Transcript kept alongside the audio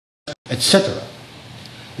etc.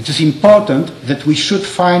 It is important that we should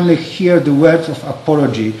finally hear the words of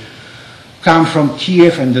apology come from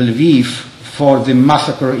Kiev and Lviv for the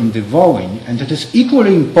massacre in the Volyn, and it is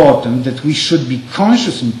equally important that we should be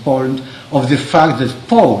conscious in Poland of the fact that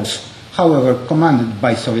Poles, however commanded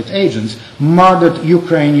by Soviet agents, murdered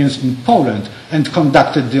Ukrainians in Poland and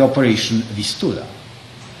conducted the Operation Vistula.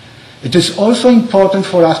 It is also important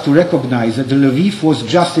for us to recognize that Lviv was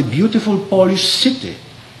just a beautiful Polish city,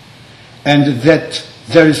 and that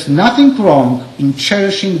there is nothing wrong in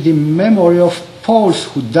cherishing the memory of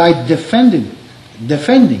Poles who died defending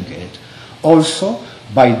it, also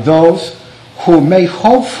by those who may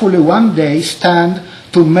hopefully one day stand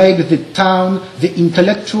to make the town the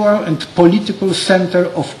intellectual and political center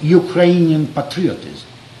of Ukrainian patriotism.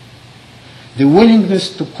 The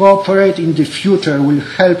willingness to cooperate in the future will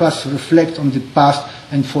help us reflect on the past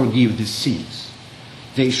and forgive the sins.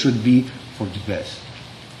 They should be for the best.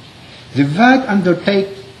 The vague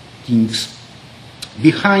undertakings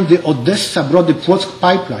behind the Odessa-Brody Płock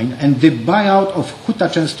pipeline and the buyout of Huta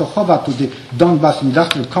Częstochowa to the Donbas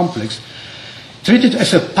industrial complex, treated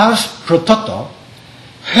as a pars pro toto,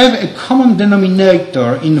 have a common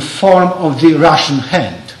denominator in the form of the Russian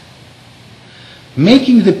hand.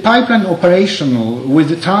 Making the pipeline operational with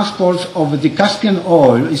the transport of the Caspian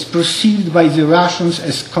oil is perceived by the Russians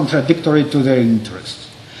as contradictory to their interests.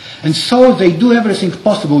 And so they do everything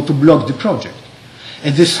possible to block the project.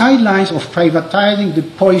 At the sidelines of privatizing the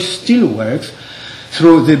Polish steelworks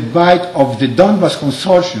through the bite of the Donbas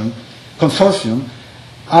consortium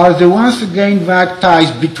are the once again vague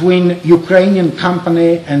ties between Ukrainian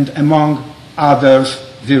company and, among others,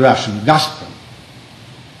 the Russian Gazprom.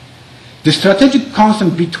 The strategic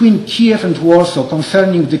consent between Kiev and Warsaw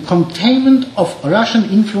concerning the containment of Russian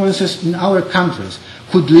influences in our countries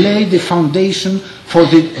could lay the foundation for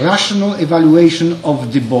the rational evaluation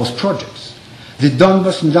of the both projects. The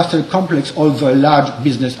Donbas industrial complex, although a large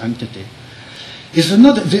business entity, is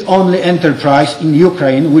not the only enterprise in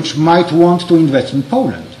Ukraine which might want to invest in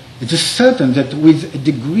Poland. It is certain that with a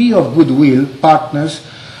degree of goodwill, partners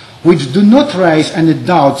which do not raise any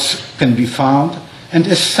doubts can be found, and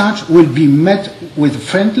as such will be met with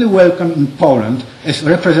friendly welcome in Poland as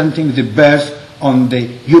representing the birth on the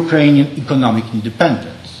Ukrainian economic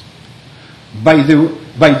independence. By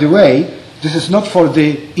the way, this is not for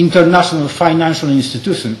the international financial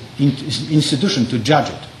institution to judge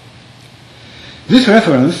it. This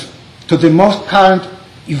reference to the most current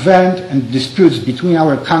event and disputes between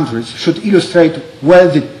our countries should illustrate well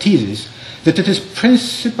the thesis that it is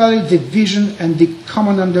principally the vision and the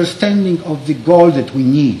common understanding of the goal that we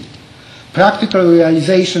need. Practical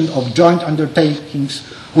realization of joint undertakings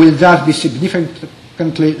will thus be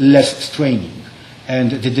significantly less straining,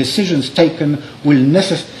 and the decisions taken will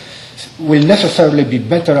necessarily be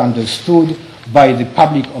better understood by the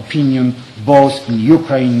public opinion both in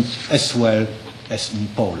Ukraine as well as in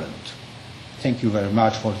Poland. Thank you very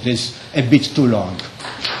much for this, a bit too long.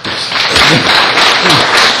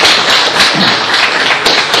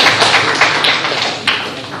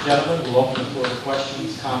 Gentlemen, we'll open the floor to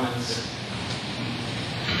questions, comments.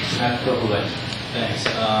 Matt Kovalet. Thanks.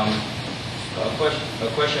 A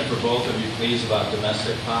question for both of you, please, about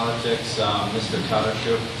domestic politics. Mr.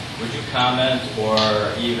 Tarashuk, would you comment or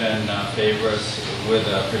even favor us with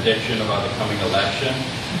a prediction about the coming election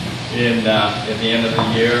at the end of the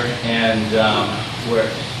year, and where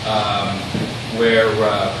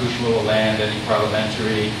Kushma will land, any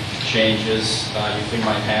parliamentary changes you think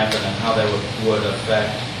might happen, and how that would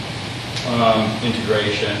affect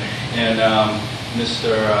integration? And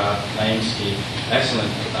Mr. Naimski,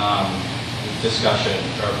 excellent discussion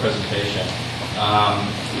or presentation.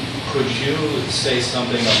 Could you say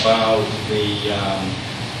something about the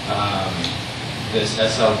this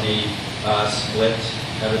SLD split,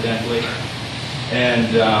 evidently?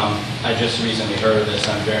 And I just recently heard of this.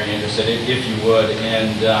 I'm very interested, if you would,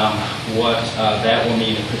 and what that will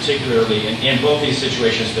mean, particularly in both these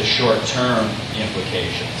situations, the short-term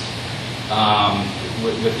implications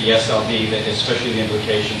with the SLD, especially the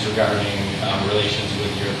implications regarding relations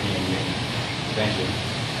with the European Union. Thank you.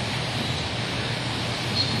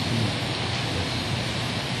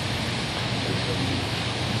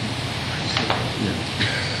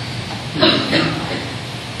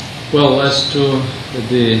 Well, as to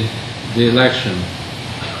the election,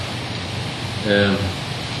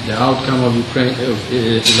 the outcome of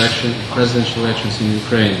presidential elections in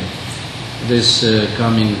Ukraine this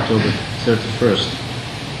coming October 31st.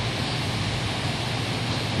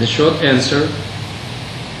 The short answer